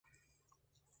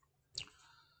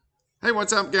Hey,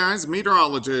 what's up, guys?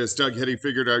 Meteorologist Doug Hitty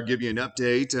figured I'd give you an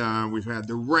update. We've had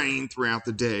the rain throughout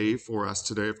the day for us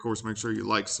today. Of course, make sure you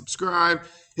like, subscribe,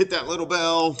 hit that little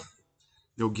bell.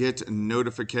 You'll get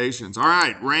notifications. All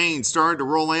right, rain started to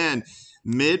roll in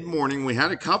mid-morning. We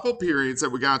had a couple periods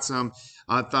that we got some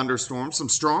thunderstorms, some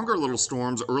stronger little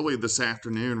storms early this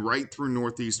afternoon, right through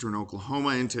northeastern Oklahoma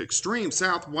into extreme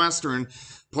southwestern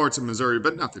parts of Missouri,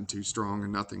 but nothing too strong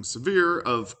and nothing severe,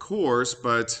 of course,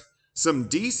 but some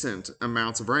decent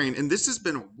amounts of rain. And this has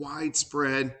been a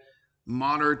widespread,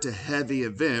 moderate to heavy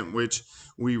event, which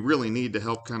we really need to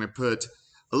help kind of put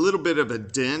a little bit of a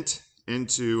dent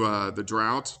into the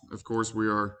drought. Of course, we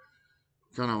are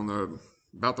kind of on the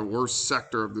about the worst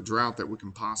sector of the drought that we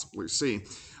can possibly see.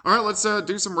 All right, let's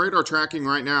do some radar tracking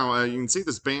right now. You can see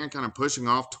this band kind of pushing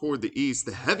off toward the east,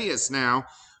 the heaviest now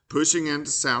pushing into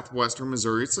southwestern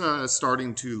Missouri. It's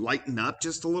starting to lighten up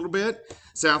just a little bit.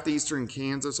 Southeastern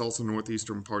Kansas, also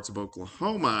northeastern parts of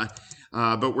Oklahoma.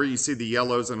 But where you see the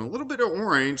yellows and a little bit of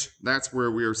orange, that's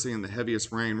where we are seeing the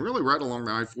heaviest rain, really right along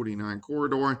the I-49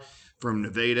 corridor from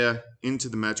Nevada into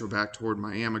the metro back toward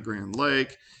Miami Grand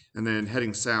Lake, and then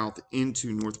heading south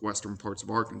into northwestern parts of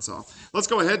Arkansas. Let's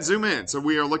go ahead, zoom in. So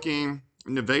we are looking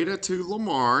Nevada to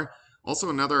Lamar, also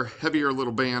another heavier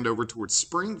little band over towards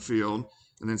Springfield,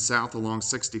 and then south along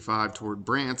 65 toward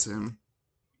Branson.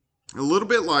 A little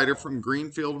bit lighter from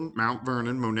Greenfield, Mount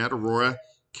Vernon, Monette, Aurora,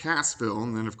 Cassville,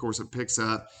 and then of course it picks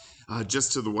up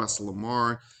just to the west of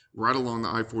Lamar, right along the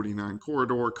I-49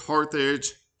 corridor,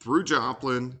 Carthage, through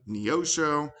Joplin,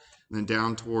 Neosho, and then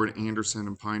down toward Anderson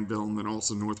and Pineville, and then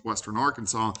also northwestern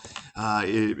Arkansas.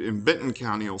 In Benton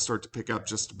County, it'll start to pick up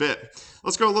just a bit.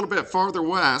 Let's go a little bit farther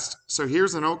west. So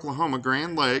here's in Oklahoma,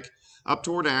 Grand Lake, up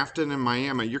toward Afton and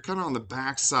Miami. You're kind of on the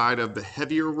backside of the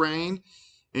heavier rain.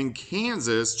 In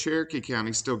Kansas, Cherokee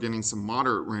County still getting some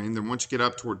moderate rain. Then once you get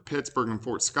up toward Pittsburgh and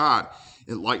Fort Scott,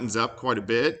 it lightens up quite a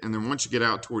bit. And then once you get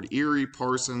out toward Erie,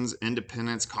 Parsons,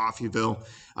 Independence, Coffeyville,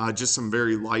 just some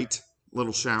very light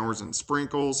little showers and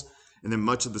sprinkles. And then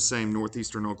much of the same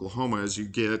northeastern Oklahoma as you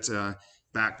get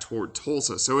back toward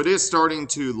Tulsa. So it is starting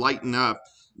to lighten up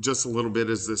just a little bit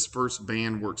as this first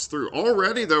band works through.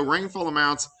 Already, though, rainfall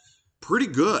amounts pretty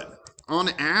good. On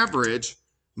average,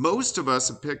 most of us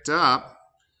have picked up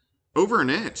over an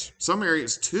inch, some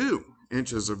areas 2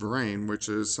 inches of rain, which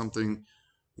is something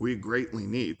we greatly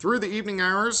need. Through the evening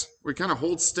hours, we kind of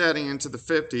hold steady into the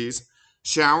 50s.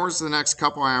 Showers the next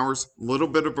couple hours, a little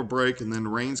bit of a break, and then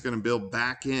rain's going to build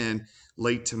back in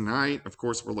late tonight. Of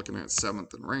course, we're looking at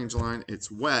 7th and range line.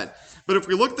 It's wet. But if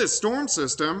we look at this storm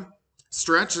system,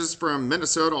 stretches from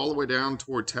Minnesota all the way down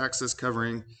toward Texas,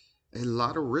 covering a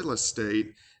lot of real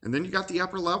estate. And then you got the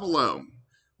upper level low.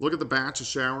 Look at the batch of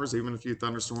showers, even a few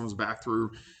thunderstorms back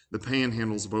through the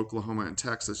panhandles of Oklahoma and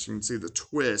Texas. You can see the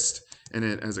twist in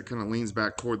it as it kind of leans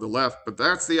back toward the left. But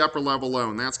that's the upper level low,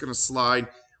 and that's going to slide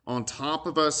on top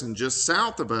of us and just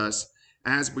south of us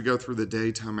as we go through the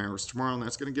daytime hours tomorrow. And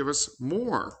that's going to give us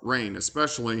more rain,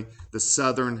 especially the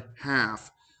southern half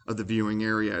of the viewing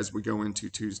area as we go into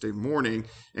Tuesday morning.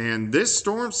 And this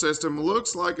storm system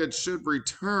looks like it should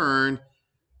return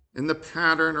in the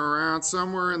pattern around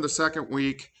somewhere in the second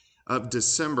week of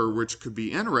December, which could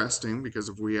be interesting because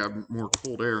if we have more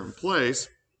cold air in place,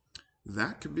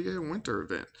 that could be a winter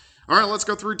event. All right, let's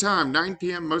go through time. 9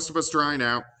 p.m., most of us drying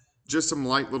out. Just some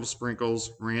light little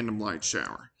sprinkles, random light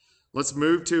shower. Let's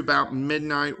move to about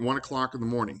midnight, 1 o'clock in the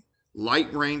morning.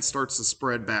 Light rain starts to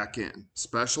spread back in,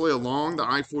 especially along the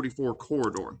I-44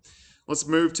 corridor. Let's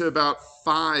move to about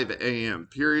 5 a.m.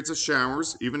 Periods of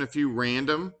showers, even a few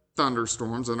random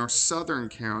thunderstorms in our southern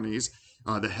counties.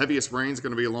 The heaviest rain is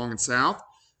going to be along and south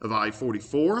of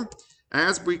I-44.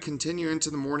 As we continue into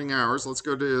the morning hours, let's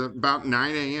go to about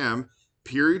 9 a.m.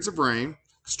 Periods of rain,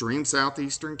 extreme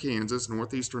southeastern Kansas,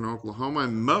 northeastern Oklahoma,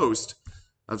 and most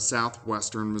of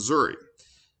southwestern Missouri.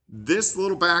 This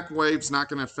little back wave is not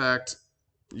going to affect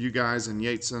you guys in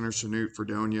Yates Center, Chanute,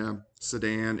 Fredonia,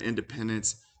 Sedan,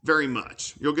 Independence very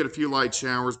much. You'll get a few light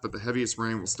showers, but the heaviest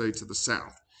rain will stay to the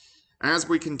south. As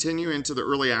we continue into the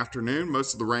early afternoon,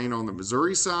 most of the rain on the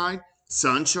Missouri side,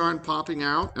 sunshine popping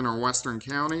out in our western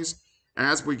counties.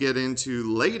 As we get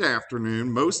into late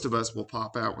afternoon, most of us will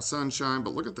pop out with sunshine,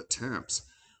 but look at the temps.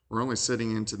 We're only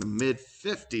sitting into the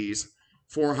mid-50s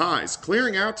for highs.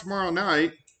 Clearing out tomorrow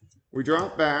night, we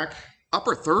drop back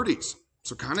upper 30s,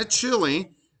 so kind of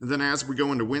chilly. And then as we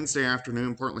go into Wednesday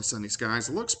afternoon, partly sunny skies,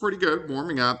 it looks pretty good,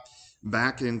 warming up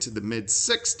back into the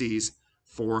mid-60s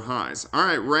for highs. All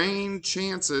right, rain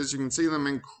chances, you can see them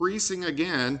increasing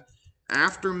again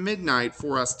after midnight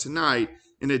for us tonight.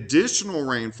 An additional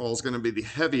rainfall is going to be the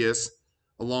heaviest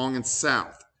along and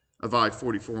south of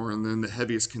I-44, and then the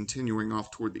heaviest continuing off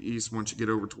toward the east once you get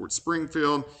over towards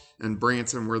Springfield and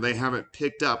Branson, where they haven't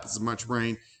picked up as much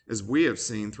rain as we have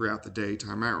seen throughout the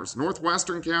daytime hours.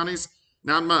 Northwestern counties,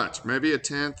 not much, maybe a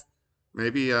tenth,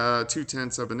 maybe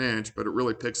 2/10 of an inch, but it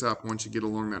really picks up once you get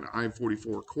along that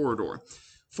I-44 corridor.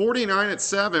 49 at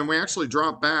 7, we actually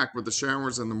drop back with the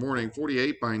showers in the morning,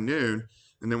 48 by noon,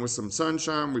 and then with some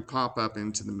sunshine, we pop up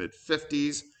into the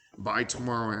mid-50s by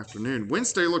tomorrow afternoon.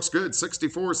 Wednesday looks good,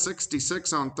 64,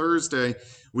 66 on Thursday.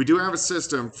 We do have a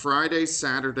system Friday,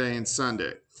 Saturday, and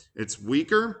Sunday. It's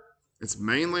weaker. It's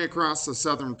mainly across the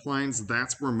southern plains.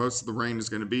 That's where most of the rain is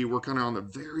going to be. We're kind of on the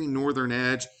very northern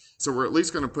edge, so we're at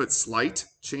least going to put slight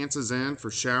chances in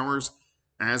for showers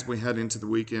as we head into the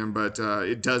weekend, but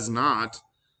it does not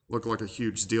look like a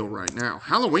huge deal right now.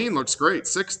 Halloween looks great,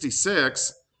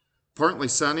 66. Partly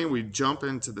sunny, we jump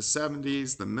into the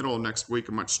 70s. The middle of next week,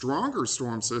 a much stronger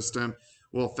storm system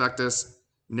will affect us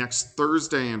next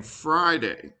Thursday and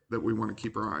Friday that we want to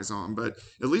keep our eyes on. But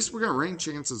at least we got rain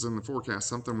chances in the forecast,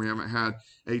 something we haven't had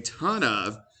a ton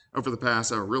of over the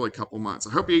past really couple months.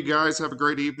 I hope you guys have a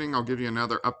great evening. I'll give you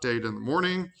another update in the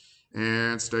morning,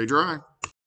 and stay dry.